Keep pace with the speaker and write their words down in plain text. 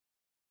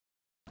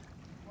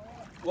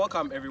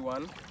Welcome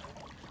everyone.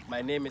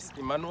 My name is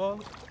Emmanuel,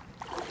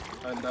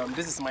 and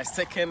this is my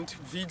second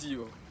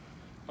video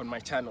on my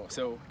channel.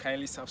 So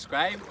kindly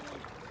subscribe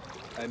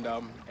and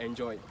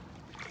enjoy.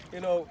 You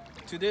know,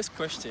 today's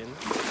question.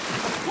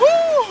 Woo!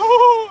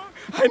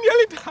 I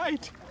nearly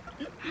died.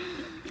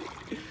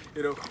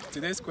 You know,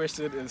 today's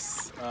question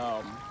is.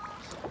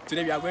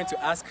 Today we are going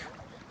to ask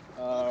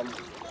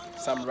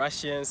some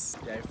Russians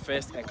their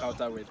first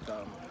encounter with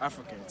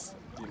Africans,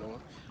 you know,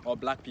 or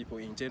black people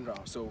in general.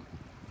 So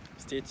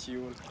stay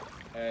tuned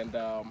and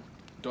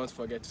don't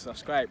forget to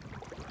subscribe.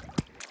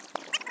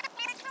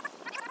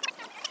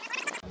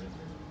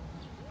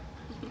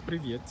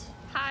 Привет.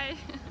 Hi.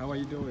 How are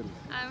you doing?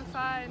 I'm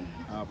fine.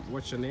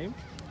 What's your name?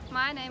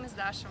 My name is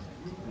Dasha.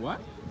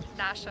 What?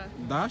 Dasha.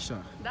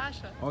 Dasha.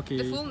 Dasha. Okay.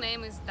 The full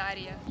name is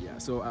Daria. Yeah,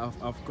 so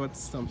I've got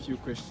some few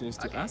questions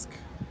to Okay. ask,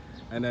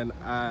 and then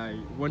I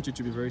want you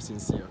to be very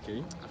sincere, okay?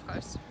 Of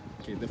course.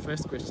 Okay, the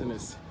first question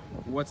is,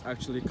 what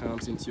actually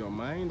comes into your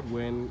mind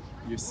when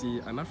you see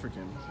an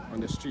African on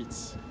the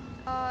streets?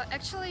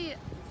 Actually,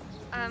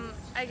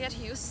 I get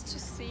used to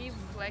see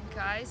black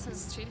guys on the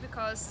street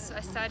because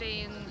I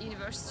study in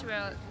university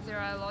where there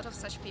are a lot of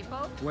such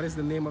people. What is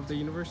the name of the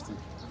university?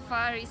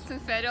 Far Eastern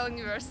Federal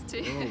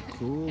University. Oh,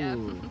 cool. Yeah.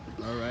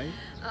 All right.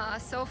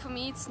 So for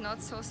me it's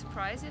not so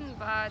surprising,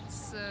 but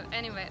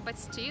anyway, but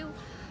still,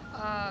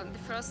 the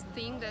first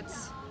thing that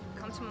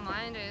comes to my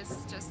mind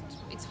is just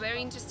it's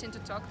very interesting to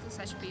talk to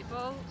such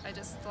people. I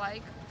just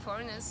like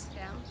foreigners.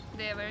 Yeah,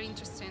 they are very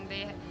interesting.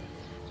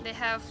 They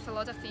have a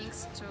lot of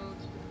things to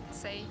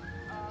say.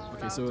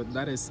 Okay, so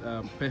that is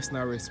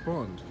personal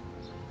response.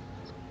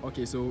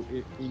 Okay, so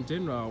in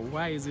general,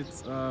 why is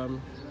it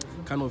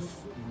kind of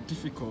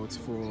difficult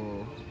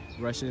for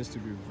Russians to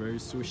be very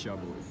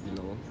sociable, you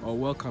know, or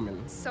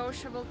welcoming?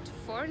 Sociable to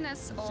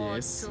foreigners or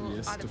Yes, to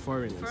yes, other to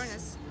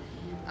foreigners.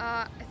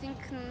 I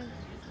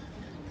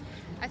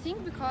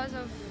think because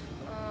of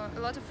a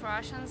lot of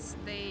Russians,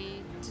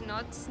 they do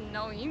not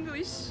know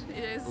English.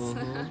 Yes,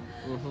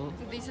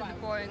 this is the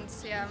point.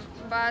 Yeah,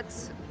 but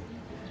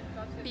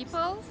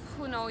people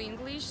who know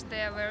English,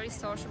 they are very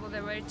sociable.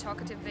 They're very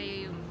talkative.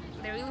 They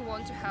really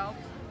want to help,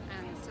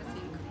 and I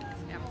think,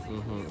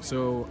 yeah.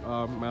 So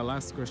my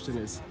last question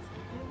is,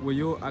 will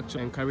you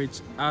actually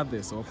encourage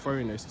others or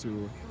foreigners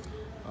to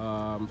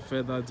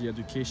further the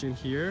education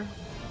here,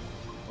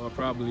 or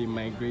probably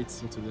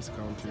migrate into this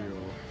country,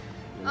 or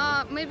you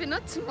know? Maybe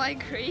not to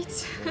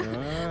migrate,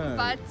 Right.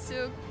 but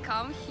to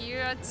come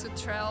here to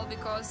travel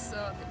because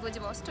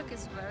Vladivostok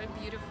is a very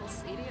beautiful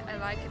city. I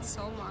like it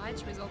so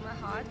much with all my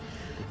heart.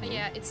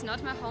 Yeah, it's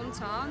not my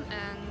hometown,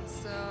 and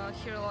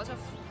here a lot of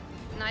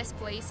nice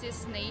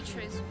places.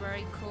 Nature is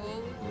very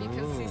cool. You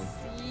can see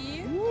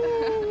sea.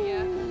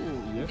 Yeah.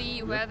 Yep, The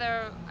yep.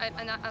 weather,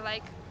 I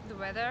like the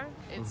weather.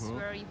 It's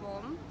very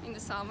warm in the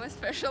summer,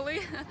 especially.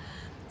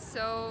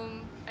 So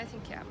I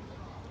think, yeah,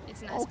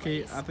 it's a nice Okay,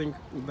 place. I think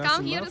that's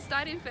Come here enough. to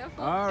study in Fairfield.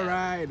 All Yeah.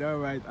 right, all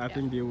right. I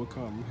think they will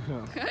come.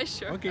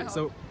 Sure. Okay, I hope.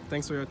 so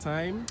thanks for your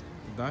time,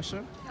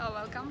 Dasha. You're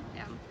welcome.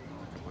 Yeah.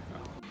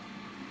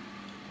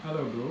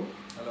 Hello, bro.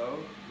 Hello,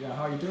 Yeah,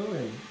 how you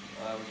doing?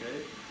 I'm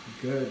okay.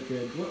 Good,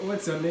 good.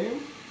 What's your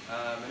name?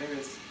 My name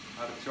is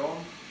Artyom.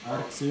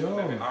 Artyom.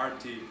 Maybe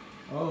RT,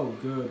 Oh,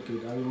 good,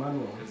 good. I'm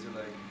Emmanuel. as you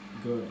like.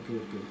 Good,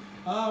 good, good.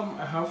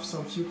 I have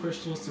some few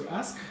questions to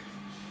ask,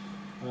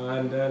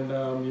 and then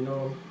you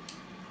know,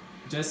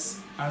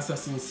 just answer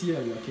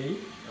sincerely, okay?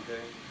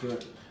 Okay.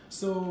 Good.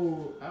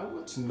 So I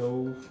want to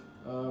know,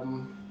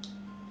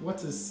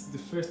 what is the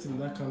first thing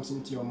that comes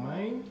into your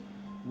mind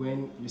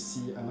when you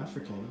see an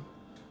African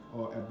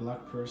or a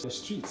black person in the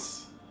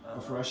streets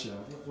of Russia?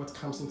 What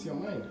comes into your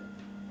mind?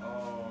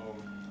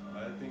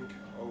 I think,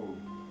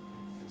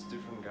 it's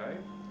different guy.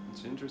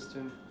 It's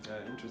interesting.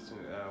 Interesting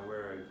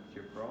where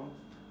you're from.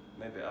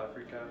 Maybe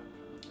Africa.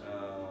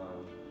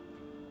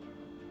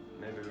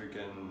 Maybe we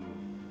can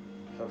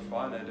have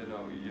fun. I don't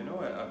know. You know,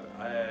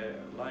 I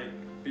like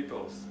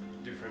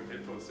different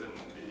peoples, and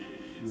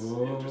it's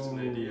Whoa. interesting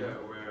idea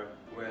where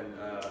when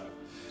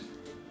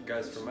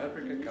guys from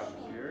Africa come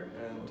here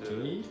and.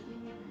 Okay.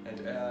 And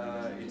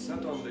it's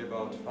not only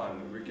about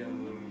fun. We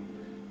can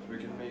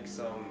make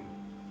some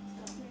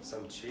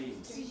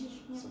change,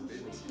 some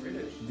business with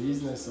it.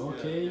 Business,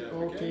 okay, Yeah,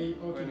 yeah, okay,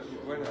 we okay. can.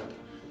 Why not?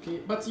 Okay,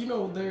 but you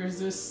know, there's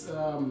this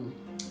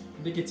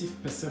negative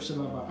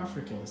perception about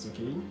Africans,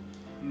 okay?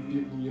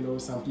 You know,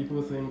 some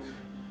people think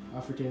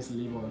Africans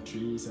live on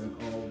trees and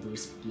all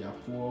those, they are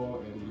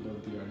poor and you know,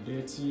 they are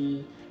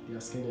dirty, their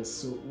skin is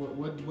so,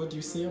 what do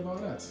you say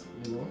about that,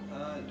 you know?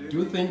 Do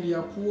you think they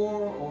are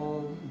poor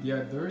or they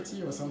are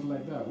dirty or something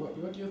like that?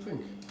 What do you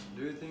think?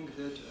 Do you think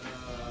that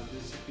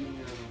this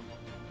opinion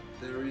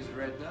there is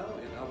right now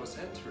in our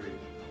century?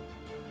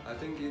 I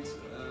think it's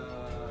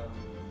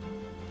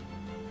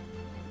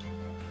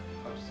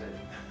how to say.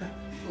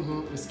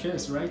 It's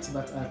scarce, right?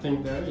 But I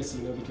think there is,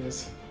 you know,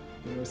 because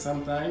you know,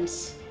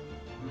 sometimes,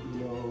 you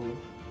know,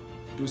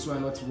 those who are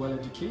not well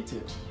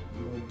educated,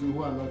 you know,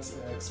 who are not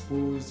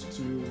exposed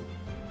to,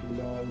 you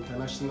know,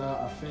 international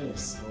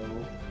affairs or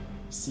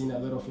seen a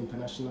lot of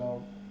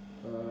international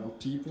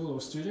people or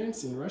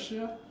students in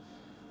Russia,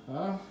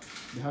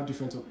 they have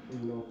different,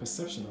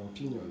 perception or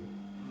opinion.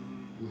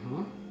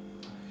 Mm-hmm.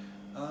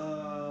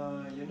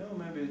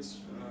 Maybe it's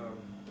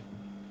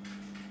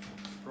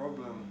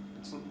problem.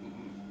 It's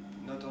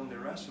not only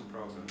Russian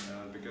problem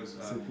because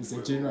it's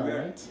a general, we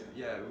are, right?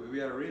 Yeah,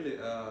 we are really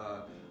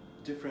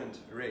different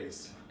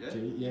race. Yeah.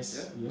 Okay.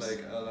 Yes. Yeah? Yes.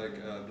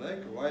 Like black,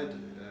 white,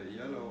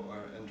 yellow,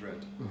 and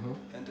red. Mm-hmm.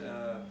 And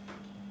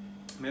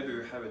maybe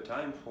we have a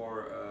time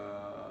for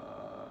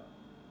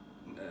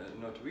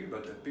not we,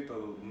 but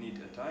people need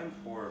a time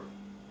for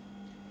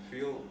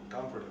feel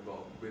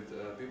comfortable with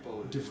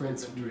people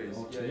Different race.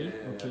 okay,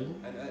 Yeah. okay.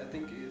 And I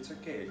think it's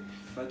okay,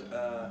 but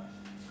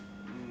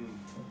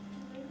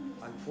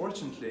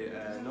unfortunately,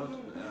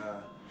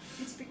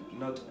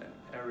 not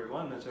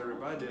everyone, not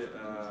everybody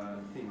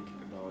think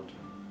about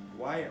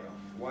why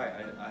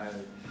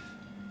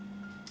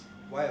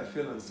I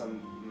feel in some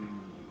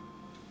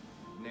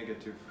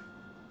negative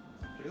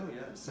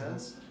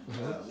sense.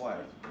 Why?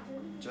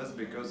 Just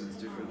because it's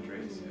different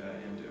race,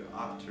 and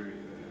after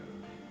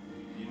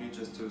you need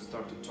just to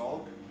start to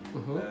talk.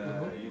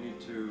 You need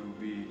to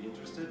be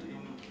interested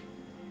in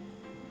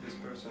this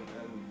person,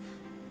 and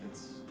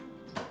it's.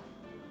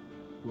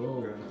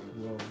 Whoa,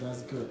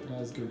 that's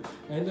good.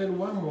 And then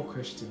one more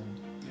question.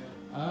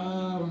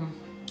 Yeah.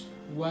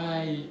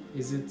 Why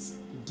is it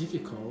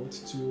difficult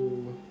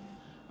to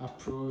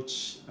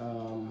approach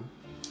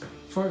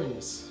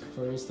foreigners?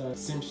 For instance,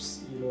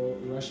 since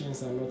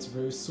Russians are not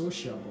very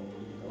sociable,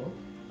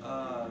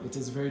 it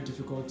is very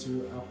difficult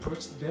to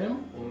approach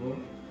them, or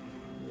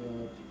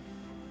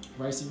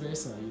vice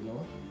versa.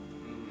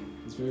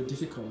 It's very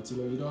difficult.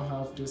 You don't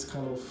have this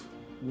kind of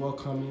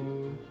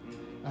welcoming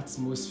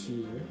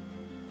atmosphere.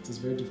 It is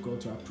very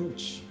difficult to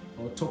approach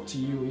or talk to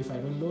you if I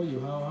don't know you.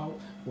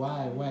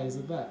 Why is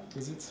it that?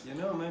 Is it?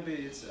 Maybe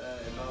it's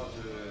about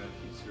the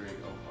history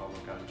of our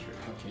country.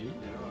 Okay.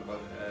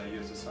 About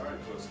USSR,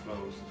 it was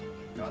closed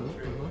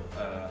country,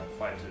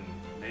 fighting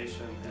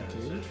nation,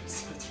 and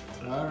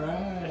etc. All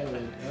right.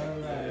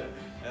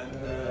 And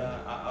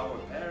our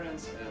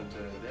parents and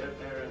their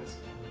parents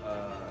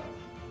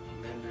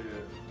maybe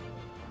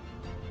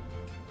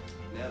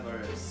never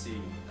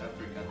see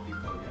African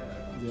people,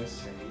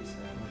 Yes. Chinese.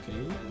 Okay.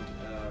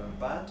 And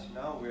but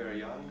now we are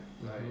young,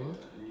 like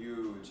a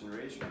new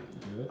generation.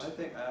 Good. I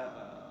think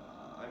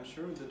I'm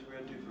sure that we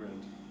are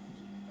different.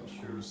 Of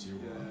course you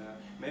are.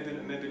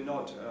 Maybe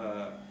not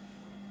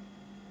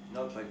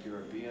like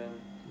European,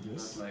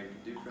 Yes. not like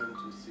different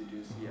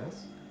cities.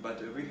 Yes, but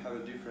we have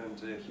a different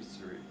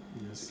history.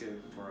 Yes. It's okay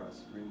for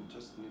us. We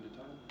just need a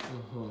time.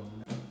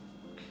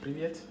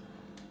 Привет.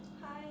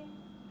 Hi,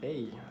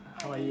 Hey,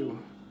 how are you?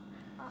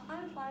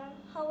 I'm fine.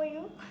 How are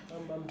you?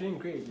 I'm doing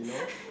great.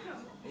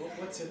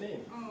 What's your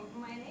name?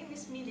 My name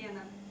is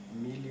Milena.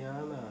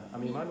 Miliana.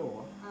 I'm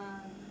Emmanuel.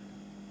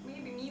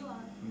 Maybe Mila.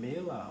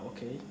 Mela.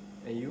 Okay.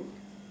 And you?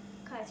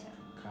 Katya.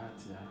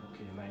 Katya.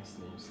 Okay, nice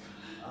names.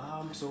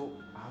 So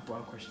I have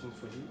one question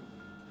for you,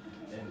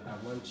 and I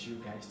want you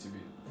guys to be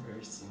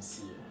very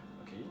sincere.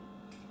 Okay.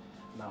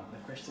 Now the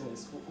question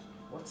is,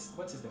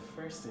 what is the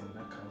first thing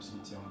that comes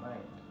into your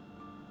mind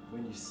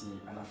when you see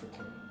an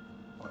African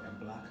or a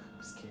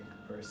black-skinned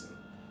person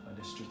on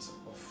the streets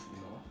of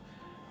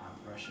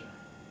Russia?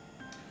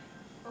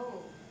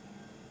 Oh,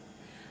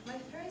 my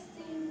first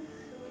thing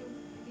would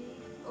be,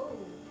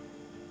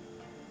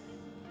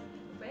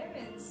 where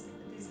is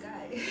this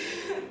guy?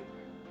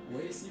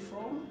 Where is he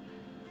from?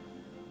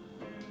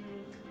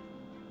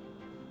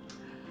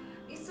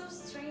 It's so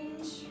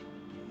strange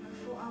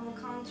for our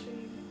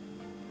country,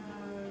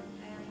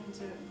 and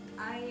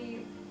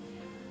I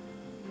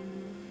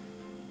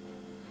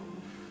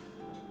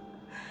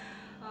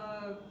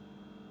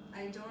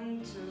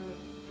don't.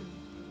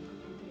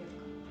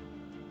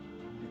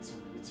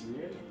 It's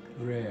weird.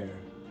 Rare.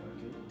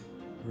 Okay.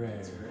 Rare.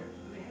 It's rare.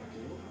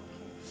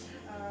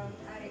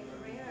 I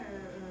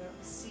rare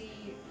see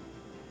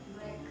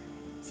black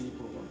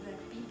people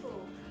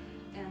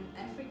and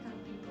African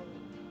people.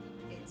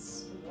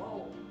 It's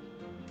wow.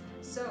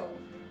 So,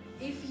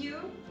 if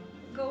you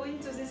go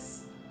into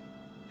this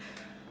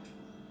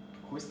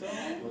Hostel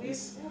or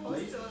this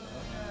place? hostel,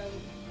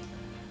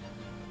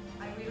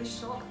 I'm really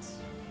shocked.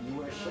 You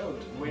were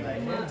shocked when I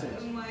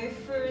entered. My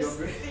first You're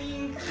great.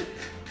 thing.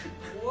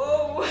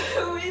 Whoa,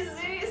 who is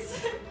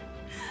this?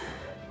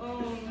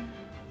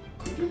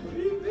 Could you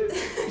believe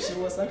this? She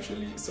was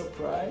actually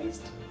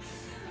surprised.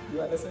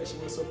 You understand? She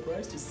was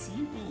surprised to see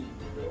me.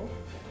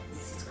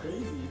 This is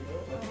crazy.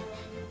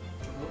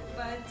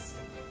 But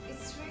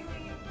it's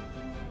really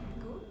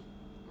good.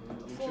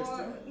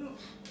 Interesting.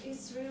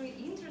 It's really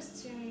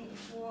interesting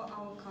for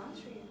our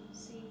country,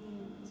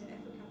 seeing the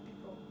African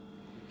people.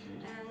 Okay.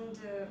 And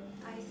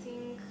I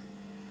think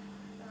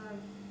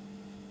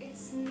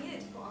it's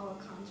needed for our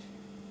country.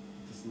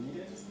 It's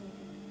needed. It's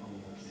needed.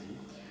 Oh, okay.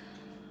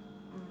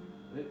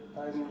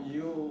 And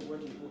you,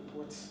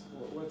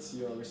 what's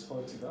your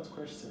response to that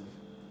question?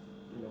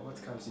 What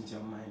comes into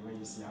your mind when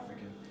you see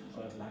African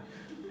or black?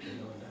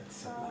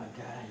 That's a black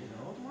guy.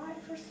 My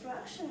first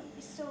reaction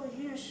is so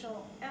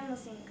unusual.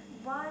 Anything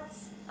but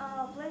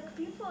black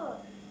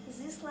people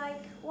is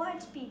like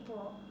white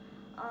people.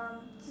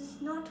 This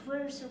is not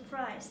very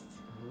surprised.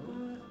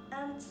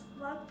 And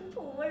black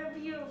people were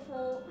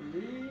beautiful.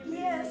 Really?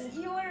 Yes,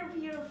 you were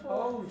beautiful.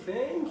 Oh,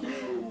 thank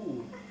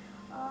you.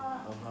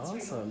 It's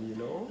Awesome, you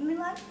know. Me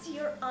liked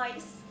your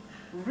eyes.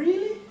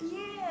 Really?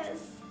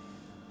 Yes.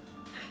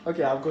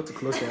 Okay, I've got to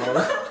close my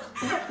eyes.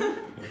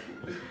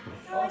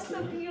 You are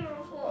so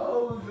beautiful.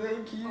 Oh,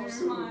 thank you.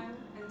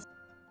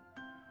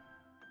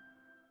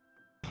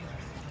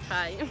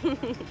 Hi,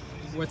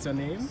 What's your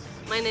name?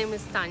 my name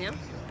is Tanya.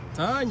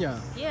 Tanya.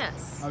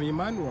 Yes, I'm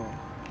Emmanuel.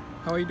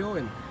 How are you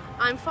doing?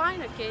 I'm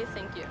fine, okay,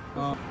 thank you.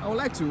 I would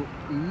like to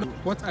know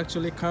what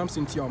actually comes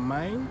into your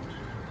mind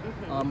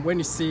when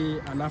you see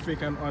an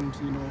African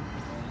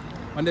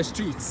on the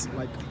streets,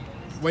 like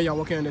when you're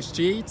walking on the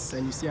streets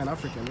and you see an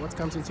African. What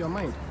comes into your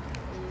mind?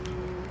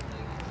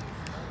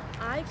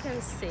 I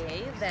can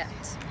say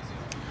that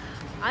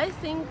I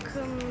think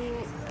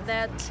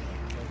that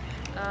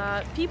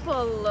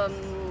people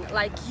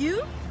like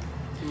you,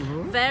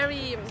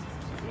 very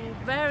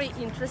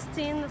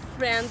interesting,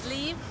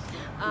 friendly.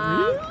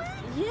 Really?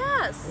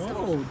 Yes.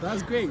 Oh,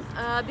 that's great.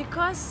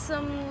 Because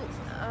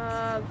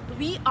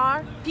we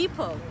are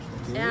people,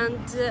 Okay.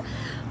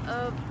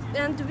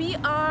 and we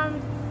are,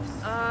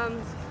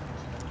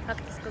 как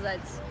это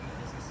сказать?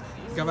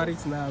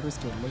 Говорить на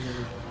русском,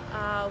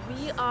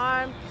 We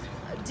are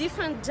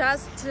different,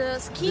 just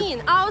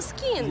skin, our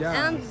skin,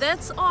 Yeah. and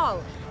that's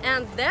all.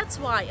 And that's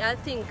why I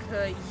think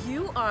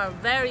you are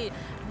very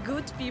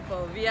good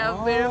people. We are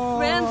very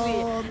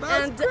friendly, that's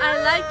and I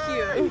like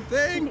you.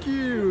 Thank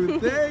you,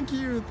 thank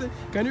you.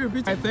 Can you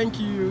repeat? I thank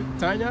you,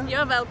 Tanya.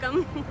 You're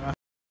welcome.